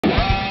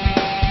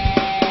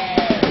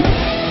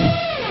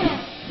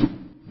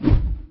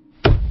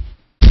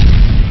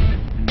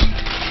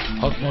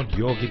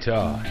your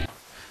guitar.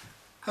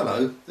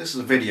 Hello, this is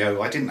a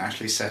video I didn't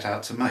actually set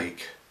out to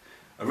make.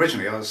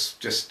 Originally I was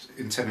just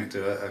intending to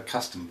do a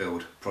custom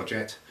build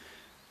project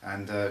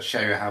and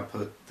show you how to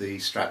put the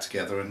Strat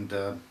together and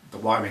the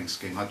wiring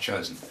scheme I'd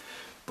chosen.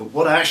 But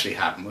what actually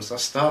happened was I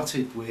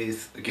started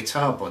with a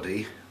guitar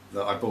body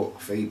that I bought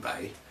off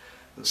eBay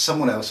that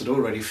someone else had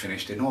already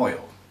finished in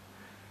oil.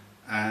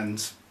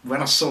 And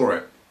when I saw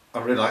it, I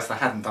realised they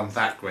hadn't done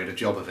that great a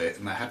job of it,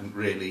 and they hadn't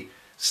really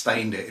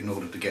stained it in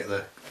order to get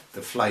the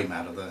flame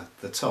out of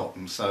the top.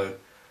 And so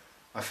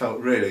I felt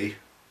really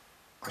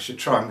I should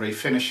try and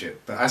refinish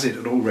it. But as it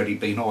had already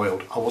been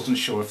oiled, I wasn't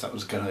sure if that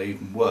was going to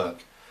even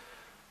work.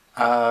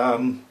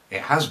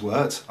 It has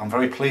worked. I'm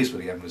very pleased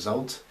with the end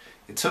result.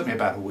 It took me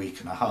about a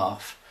week and a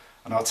half.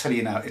 And I'll tell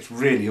you now, it's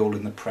really all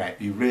in the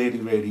prep. You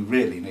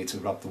really need to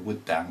rub the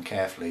wood down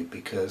carefully,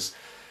 because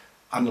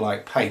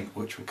unlike paint,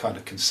 which will kind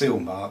of conceal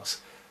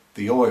marks,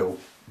 the oil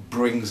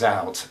brings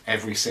out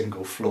every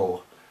single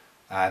flaw.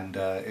 And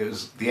it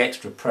was the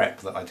extra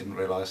prep that I didn't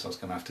realise I was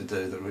going to have to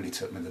do that really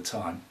took me the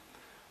time.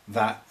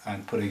 That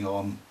and putting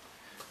on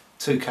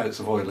 2 coats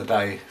of oil a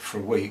day for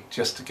a week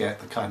just to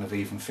get the kind of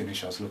even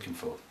finish I was looking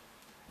for.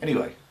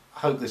 Anyway, I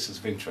hope this is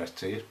of interest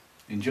to you.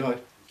 Enjoy.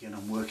 Again,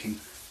 I'm working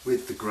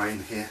with the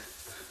grain here.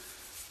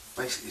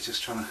 Basically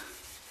just trying to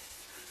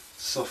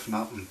soften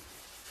up and,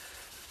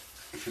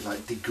 if you like,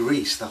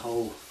 degrease the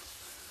whole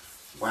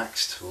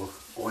waxed or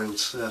oiled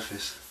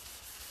surface.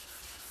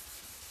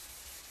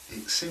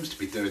 It seems to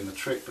be doing the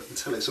trick, but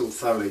until it's all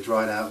thoroughly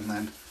dried out and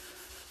then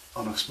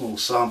on a small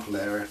sample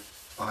area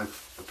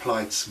I've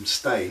applied some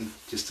stain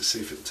just to see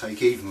if it'll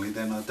take evenly,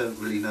 then I don't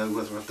really know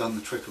whether I've done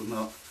the trick or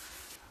not.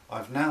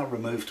 I've now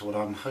removed what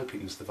I'm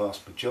hoping is the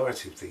vast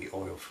majority of the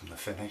oil from the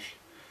finish,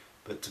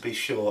 but to be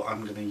sure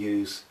I'm going to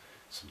use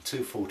some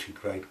 240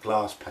 grade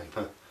glass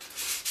paper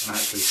and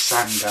actually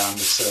sand down the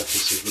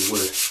surface of the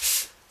wood.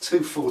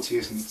 240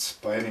 isn't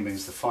by any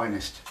means the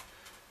finest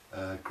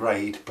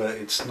grade, but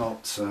it's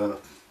not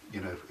you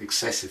know,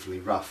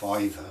 excessively rough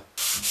either.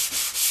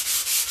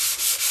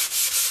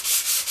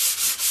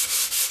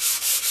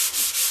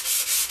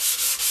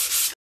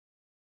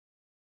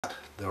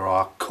 There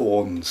are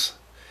corns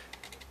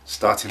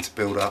starting to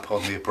build up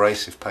on the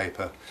abrasive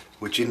paper,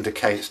 which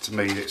indicates to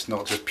me it's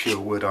not just pure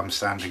wood I'm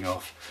sanding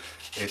off,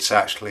 it's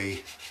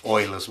actually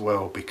oil as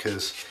well,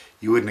 because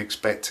you wouldn't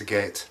expect to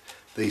get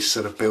these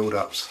sort of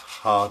build-ups,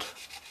 hard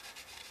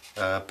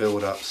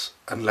build-ups,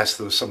 unless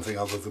there was something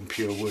other than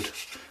pure wood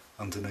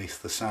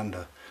underneath the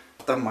sander.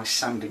 I've done my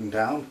sanding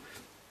down.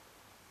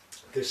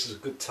 This is a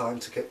good time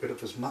to get rid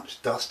of as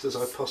much dust as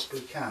I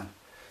possibly can.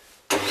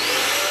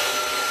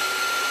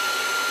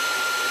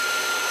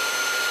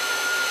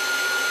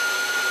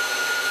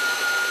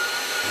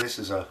 This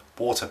is a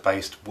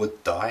water-based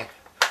wood dye.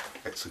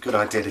 It's a good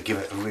idea to give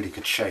it a really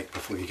good shake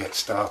before you get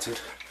started,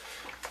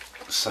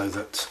 so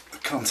that the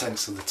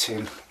contents of the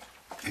tin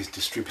is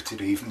distributed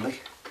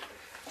evenly.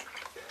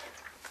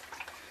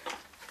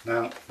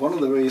 Now, one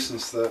of the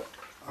reasons that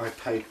I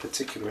paid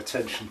particular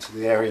attention to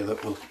the area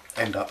that will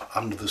end up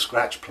under the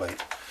scratch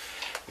plate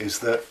is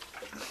that,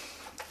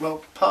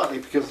 well, partly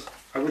because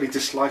I really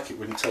dislike it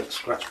when you take the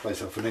scratch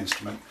plate off an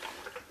instrument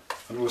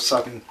and all of a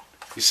sudden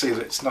you see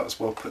that it's not as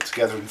well put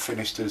together and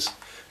finished as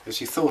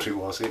you thought it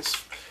was.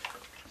 It's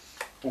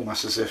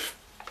almost as if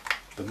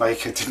the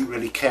maker didn't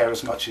really care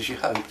as much as you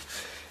hope.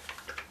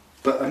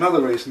 But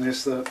another reason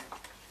is that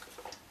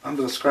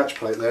under the scratch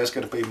plate there is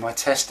going to be my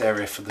test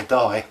area for the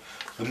dye,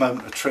 the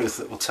moment of truth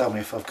that will tell me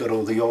if I've got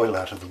all the oil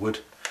out of the wood.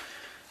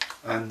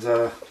 And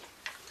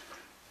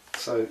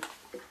so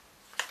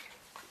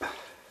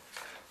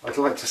I'd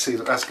like to see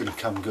that that's going to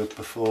come good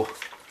before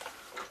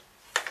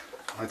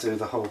I do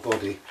the whole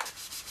body.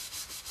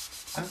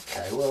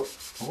 Okay, well,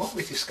 what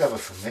we discover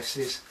from this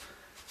is,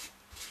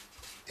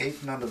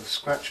 even under the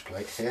scratch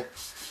plate here,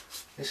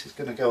 this is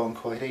going to go on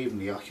quite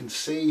evenly. I can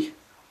see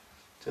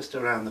just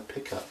around the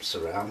pickup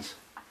surrounds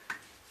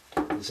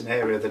there's an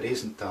area that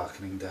isn't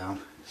darkening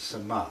down so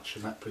much,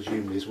 and that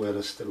presumably is where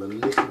there's still a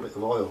little bit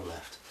of oil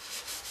left.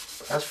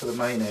 But as for the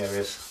main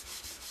areas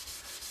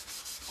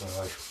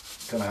where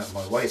I've gone out of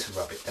my way to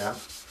rub it down,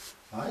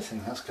 I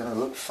think that's going to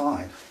look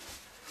fine.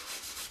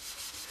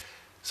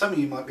 Some of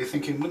you might be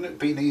thinking, wouldn't it have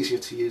been easier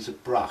to use a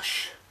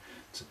brush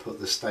to put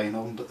the stain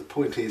on? But the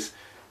point is,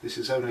 this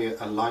is only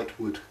a light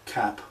wood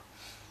cap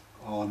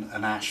on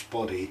an ash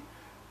body,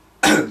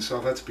 so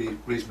I've had to be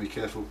reasonably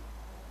careful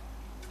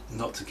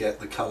not to get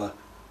the colour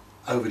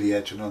over the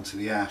edge and onto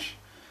the ash,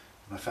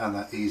 and I found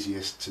that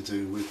easiest to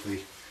do with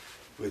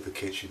the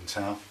kitchen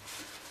towel.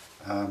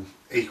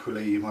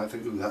 Equally, you might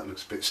think, ooh, that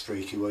looks a bit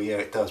streaky. Well, yeah,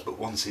 it does, but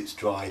once it's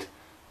dried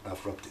and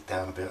I've rubbed it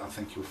down a bit, I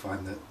think you'll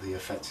find that the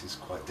effect is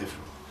quite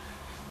different.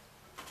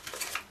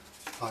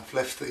 I've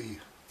left the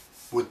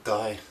wood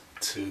dye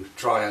to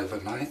dry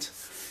overnight.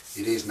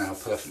 It is now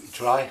perfectly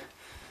dry,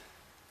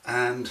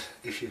 and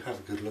if you have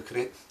a good look at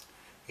it,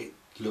 it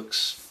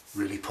looks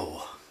really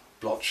poor,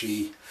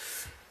 blotchy.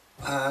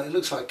 It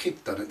looks like a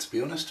kid's done it, to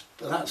be honest,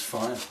 but that's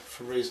fine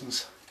for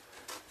reasons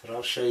that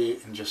I'll show you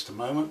in just a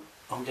moment.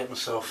 I'll get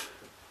myself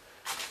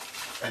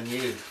a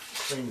new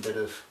clean bit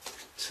of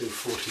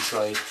 240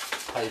 grade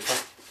paper.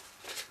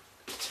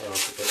 Tear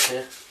off a bit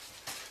here,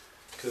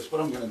 because what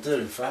I'm going to do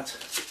in fact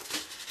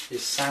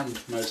is sand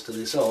most of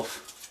this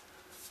off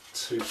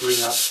to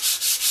bring up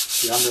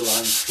the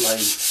underlying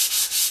flame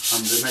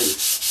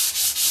underneath,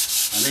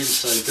 and in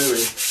so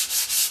doing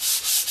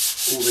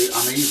all the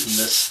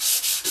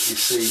unevenness that you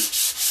see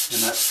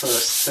in that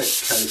first thick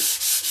coat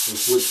of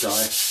wood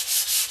dye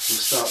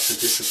will start to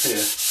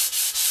disappear,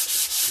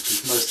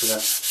 because most of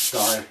that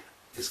dye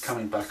is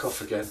coming back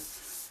off again,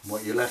 and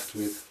what you're left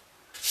with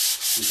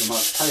is a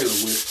much paler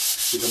wood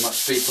with a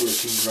much deeper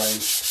looking grain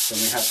than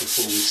we had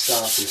before we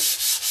started.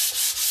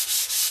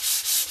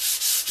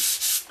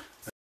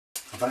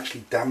 I've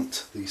actually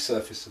damped the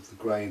surface of the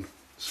grain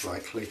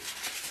slightly,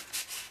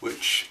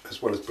 which,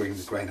 as well as bringing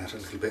the grain out a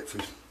little bit for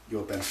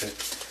your benefit,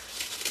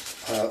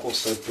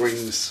 also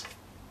brings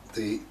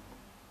the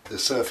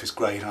surface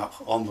grain up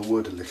on the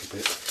wood a little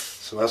bit.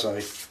 So as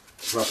I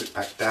rub it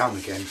back down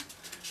again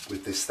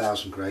with this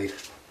 1000 grade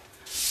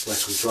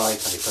wet or dry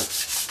paper,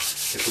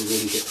 it'll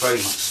really get very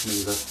much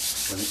smoother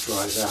when it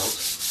dries out.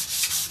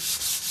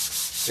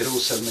 It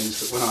also means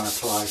that when I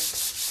apply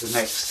the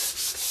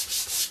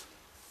next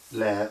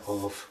layer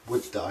of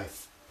wood dye,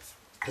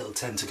 it'll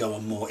tend to go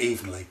on more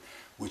evenly,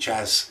 which,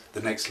 as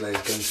the next layer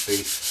is going to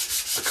be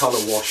a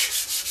colour wash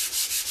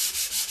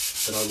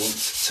that I want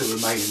to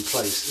remain in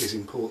place, is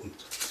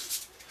important.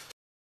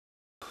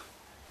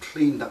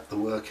 Cleaned up the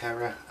work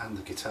area and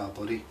the guitar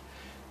body,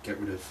 get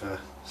rid of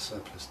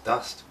surplus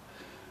dust.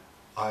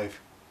 I've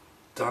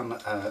done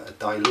a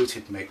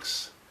diluted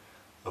mix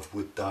of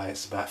wood dye.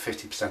 It's about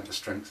 50% the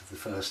strength of the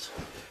first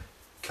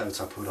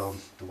coat I put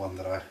on, the one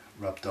that I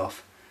rubbed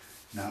off.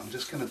 Now I'm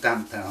just going to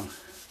damp down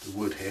the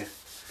wood here,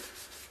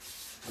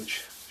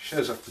 which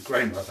shows off the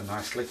grain rather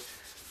nicely,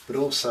 but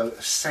also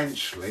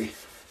essentially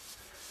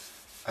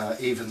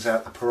evens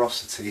out the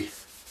porosity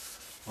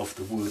of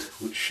the wood,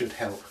 which should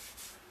help,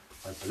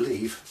 I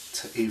believe,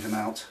 to even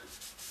out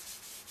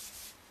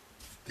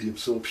the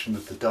absorption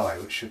of the dye,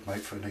 which should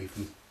make for an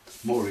even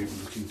more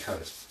even looking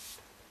coat.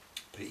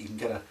 But you can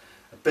get a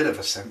bit of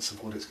a sense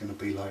of what it's going to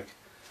be like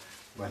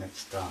when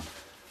it's done.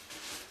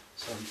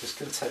 So I'm just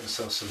going to take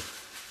myself some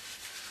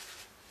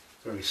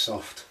very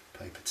soft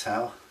paper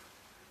towel,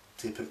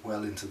 dip it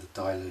well into the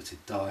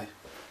diluted dye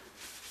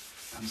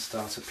and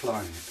start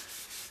applying it.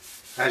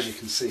 As you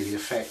can see, the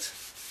effect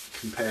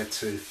compared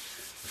to the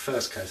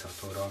first coat I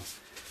put on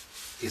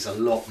is a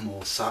lot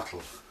more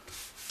subtle.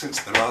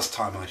 Since the last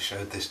time I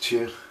showed this to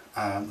you,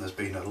 there's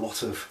been a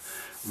lot of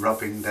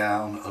rubbing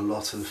down, a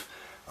lot of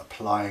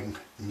applying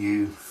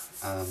new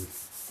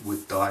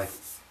wood dye,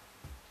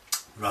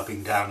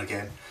 rubbing down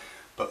again,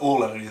 but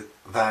all of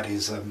that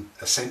is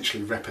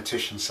essentially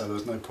repetition, so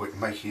there's no point in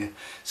making you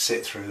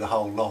sit through the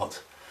whole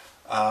lot.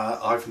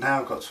 I've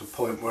now got to a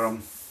point where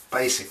I'm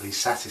basically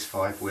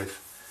satisfied with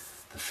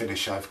the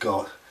finish I've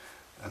got,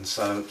 and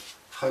so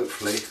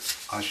hopefully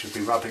I should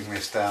be rubbing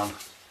this down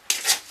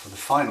for the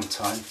final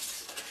time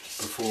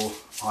before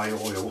I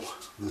oil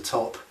the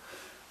top.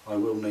 I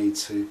will need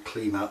to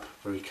clean up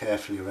very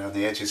carefully around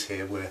the edges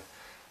here where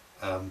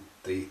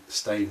the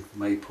stained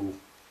maple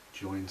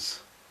joins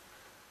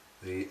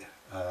the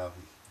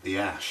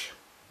ash,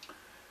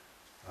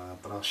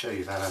 but I'll show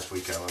you that as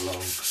we go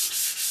along.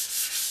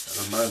 At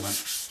the moment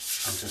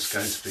I'm just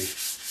going to be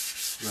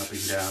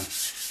rubbing down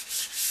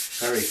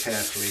very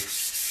carefully,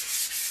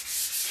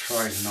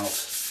 trying not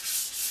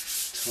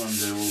to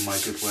undo all my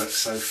good work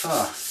so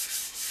far.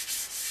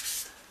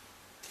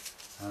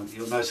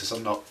 You'll notice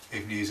I'm not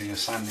even using a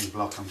sanding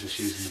block, I'm just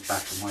using the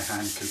back of my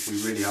hand, because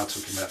we really are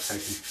talking about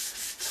taking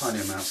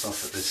tiny amounts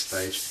off at this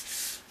stage.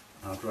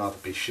 And I'd rather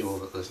be sure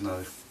that there's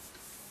no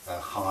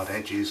hard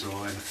edges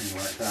or anything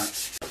like that.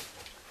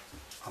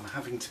 I'm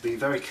having to be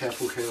very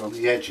careful here on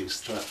the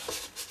edges that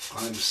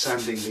I'm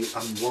sanding the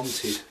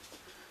unwanted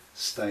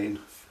stain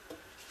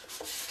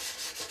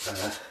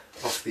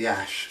off the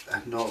ash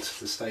and not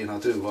the stain I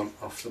do want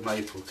off the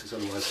maple, because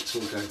otherwise it's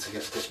all going to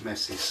get a bit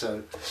messy.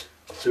 So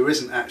there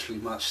isn't actually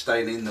much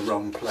stain in the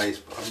wrong place,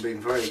 but I'm being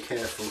very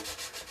careful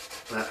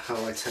about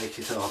how I take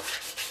it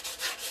off.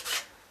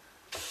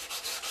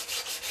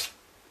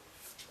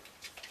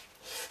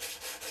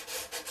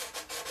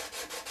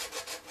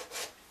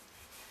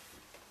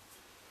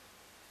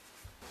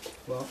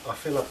 Well, I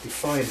feel I've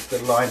defined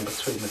the line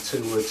between the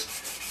two woods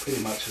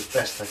pretty much as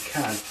best I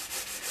can.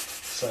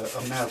 So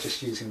I'm now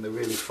just using the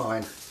really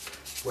fine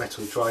wet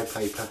or dry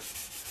paper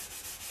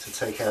to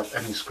take out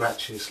any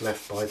scratches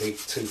left by the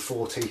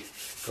 240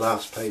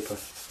 glass paper.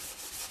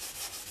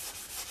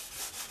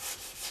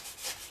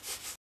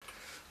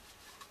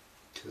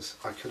 Because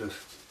I could have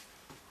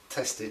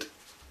tested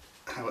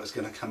how it's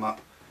going to come up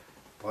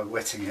by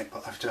wetting it,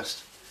 but I've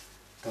just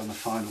done the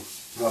final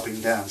rubbing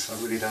down, so I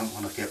really don't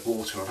want to get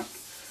water on it,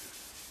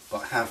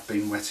 but I have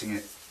been wetting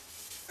it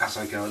as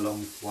I go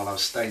along while I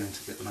was staining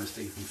to get the most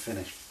even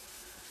finish.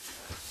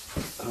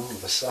 And all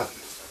of a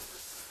sudden,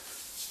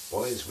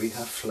 boys, we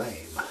have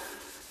flame.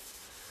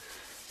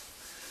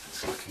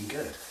 It's looking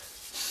good.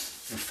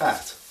 In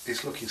fact,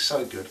 it's looking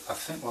so good, I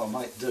think what I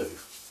might do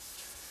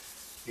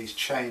is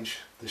change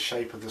the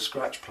shape of the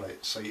scratch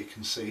plate, so you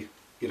can see,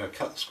 you know,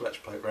 cut the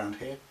scratch plate around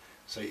here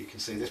so you can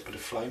see this bit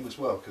of flame as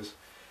well, because,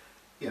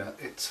 you know,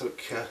 it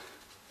took,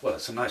 well,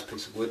 it's a nice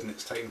piece of wood and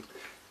it's taken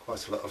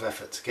quite a lot of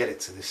effort to get it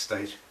to this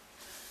stage,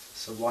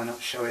 so why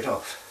not show it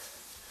off?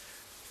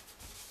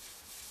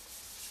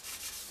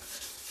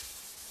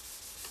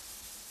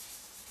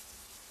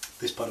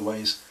 This, by the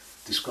way, is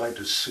described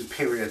as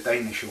superior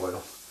Danish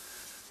oil.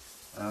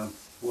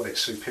 What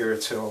it's superior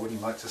to I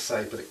wouldn't like to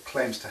say, but it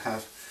claims to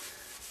have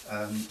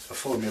a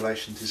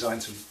formulation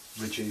designed to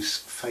reduce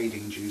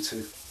fading due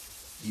to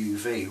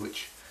UV,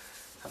 which,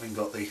 having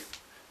got the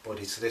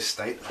body to this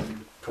state, I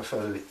would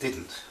prefer that it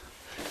didn't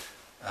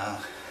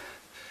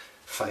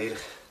fade.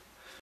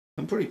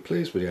 I'm pretty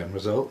pleased with the end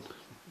result.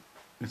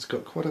 It's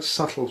got quite a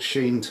subtle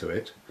sheen to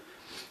it,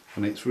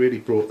 and it's really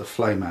brought the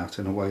flame out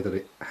in a way that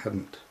it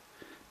hadn't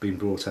been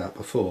brought out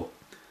before.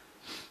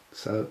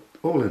 So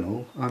all in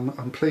all,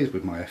 I'm pleased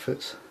with my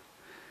efforts,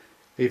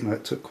 even though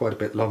it took quite a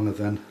bit longer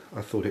than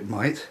I thought it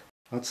might.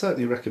 I'd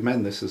certainly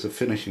recommend this as a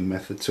finishing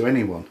method to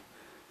anyone,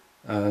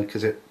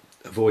 because it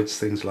avoids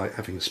things like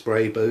having a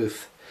spray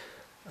booth,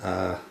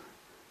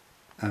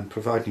 and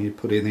providing you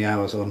put in the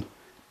hours on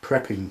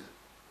prepping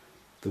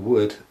the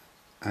wood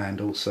and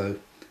also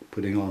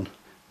putting on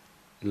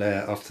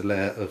layer after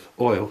layer of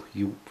oil,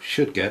 you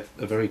should get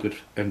a very good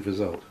end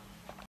result.